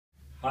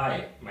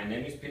Hi, my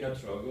name is Pino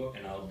Trogu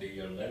and I'll be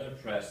your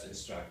letterpress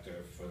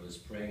instructor for the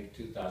spring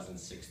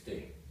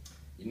 2016.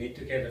 You need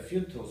to get a few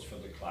tools for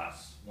the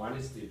class. One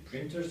is the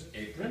printer's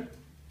apron.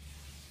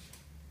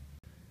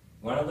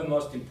 One of the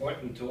most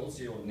important tools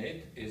you'll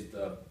need is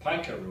the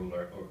pica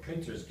ruler or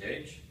printer's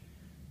gauge,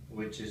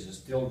 which is a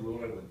steel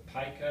ruler with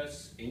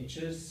picas,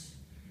 inches,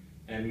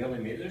 and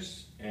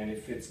millimeters, and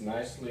it fits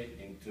nicely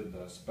into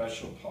the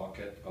special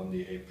pocket on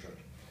the apron.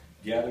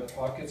 The other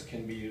pockets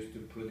can be used to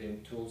put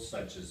in tools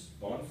such as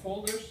bond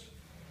folders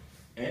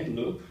and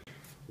loupe,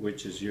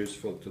 which is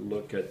useful to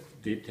look at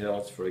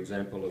details, for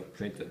example, of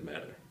printed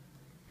matter.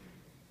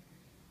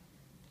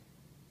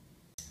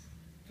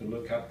 To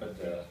look up at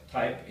the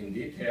type in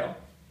detail,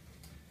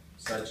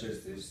 such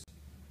as this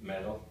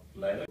metal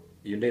letter,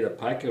 you need a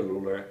pica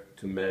ruler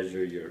to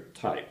measure your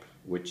type,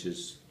 which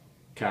is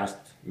cast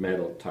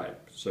metal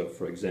type. So,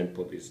 for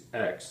example, this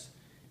X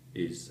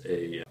is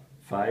a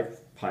 5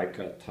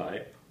 pica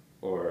type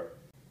or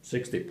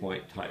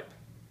 60-point type.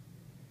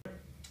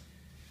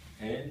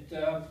 And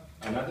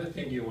another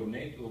thing you will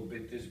need will be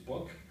this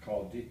book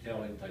called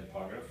Detail in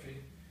Typography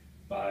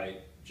by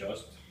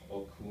Just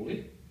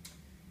O'Cooley.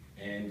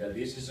 And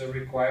this is a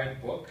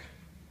required book.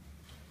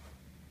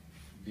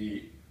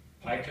 The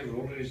pica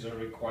ruler is a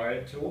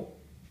required tool.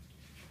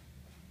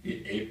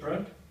 The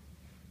apron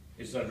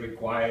is a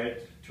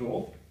required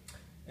tool.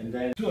 And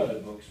then two other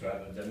books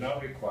rather, they're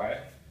not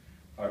required,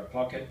 are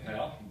Pocket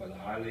Pal, but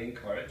highly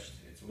encouraged.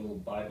 It's a little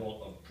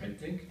Bible of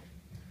printing.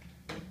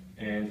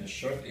 And a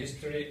short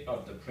history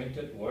of the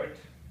printed word.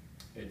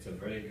 It's a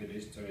very good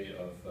history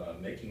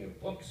of making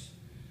of books.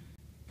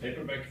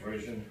 Paperback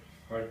version,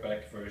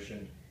 hardback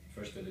version,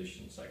 first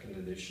edition, second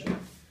edition.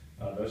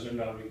 Those are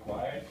not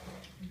required.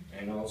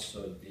 And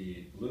also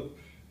the loupe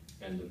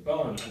and the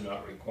bone are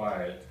not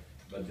required,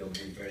 but they'll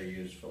be very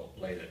useful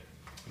later.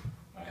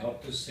 I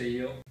hope to see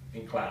you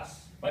in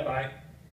class. Bye-bye.